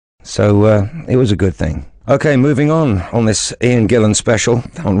So it was a good thing. Okay, moving on this Ian Gillan special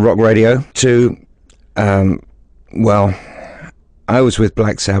on Rock Radio to, well, I was with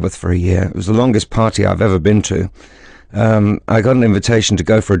Black Sabbath for a year. It was the longest party I've ever been to. I got an invitation to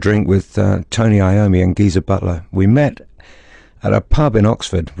go for a drink with Tony Iommi and Geezer Butler. We met at a pub in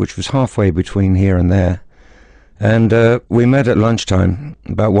Oxford, which was halfway between here and there. And we met at lunchtime,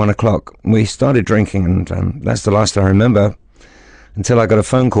 about 1 o'clock. We started drinking, and that's the last I remember, until I got a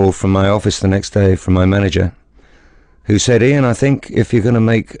phone call from my office the next day from my manager, who said, Ian, I think if you're going to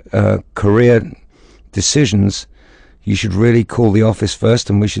make career decisions, you should really call the office first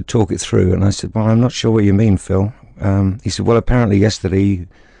and we should talk it through. And I said, well, I'm not sure what you mean, Phil. He said, well, apparently yesterday,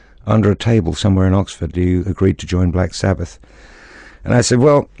 under a table somewhere in Oxford, you agreed to join Black Sabbath. And I said,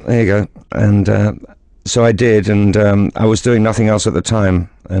 well, there you go. And so I did, and I was doing nothing else at the time.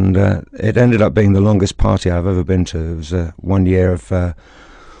 And it ended up being the longest party I've ever been to. It was 1 year of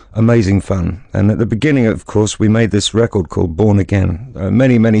amazing fun. And at the beginning, of course, we made this record called Born Again.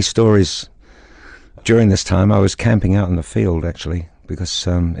 Many, many stories during this time. I was camping out in the field, actually, because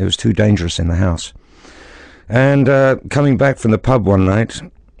it was too dangerous in the house. And coming back from the pub one night,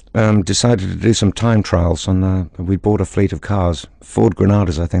 decided to do some time trials on we bought a fleet of cars, Ford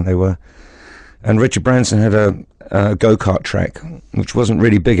Granadas I think they were, and Richard Branson had a go-kart track which wasn't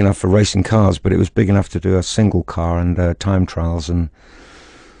really big enough for racing cars, but it was big enough to do a single car and time trials. And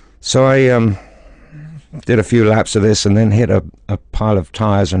so I did a few laps of this and then hit a pile of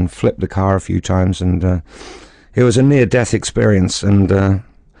tires and flipped the car a few times, and it was a near-death experience. And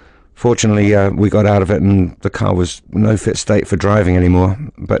fortunately, we got out of it, and the car was no fit state for driving anymore.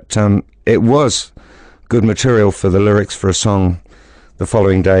 But it was good material for the lyrics for a song the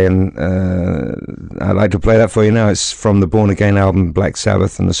following day, and I'd like to play that for you now. It's from the Born Again album, Black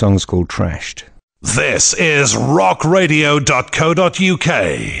Sabbath, and the song's called Trashed. This is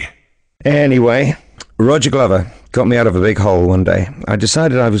rockradio.co.uk. Anyway, Roger Glover got me out of a big hole one day. I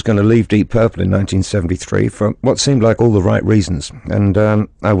decided I was going to leave Deep Purple in 1973 for what seemed like all the right reasons. And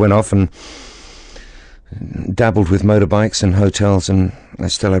I went off and dabbled with motorbikes and hotels, and I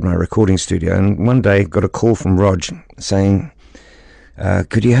still had my recording studio. And one day got a call from Rog saying,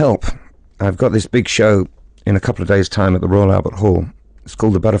 could you help? I've got this big show in a couple of days' time at the Royal Albert Hall. It's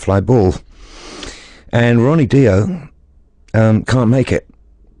called the Butterfly Ball. And Ronnie Dio can't make it.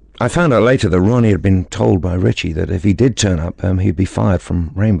 I found out later that Ronnie had been told by Richie that if he did turn up, he'd be fired from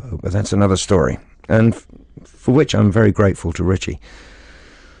Rainbow, but that's another story, and for which I'm very grateful to Richie.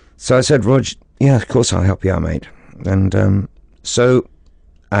 So I said, Rog, yeah, of course I'll help you out, mate. And so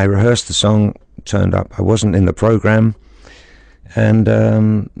I rehearsed the song, turned up. I wasn't in the program, and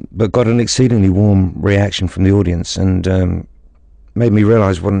but got an exceedingly warm reaction from the audience, and made me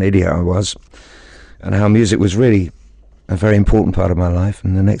realize what an idiot I was, and how music was really a very important part of my life.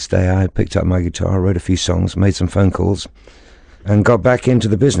 And the next day I picked up my guitar, wrote a few songs, made some phone calls, and got back into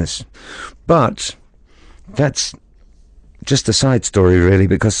the business. But that's just a side story, really,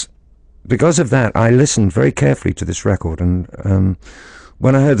 because of that I listened very carefully to this record. And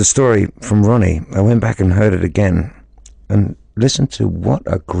when I heard the story from Ronnie, I went back and heard it again and listened to what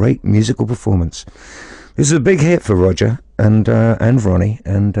a great musical performance. This is a big hit for Roger and Ronnie,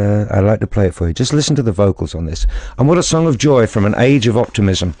 and I'd like to play it for you. Just listen to the vocals on this. And what a song of joy from an age of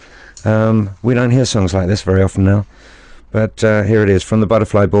optimism. We don't hear songs like this very often now, but here it is from the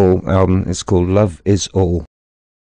Butterfly Ball album. It's called Love Is All.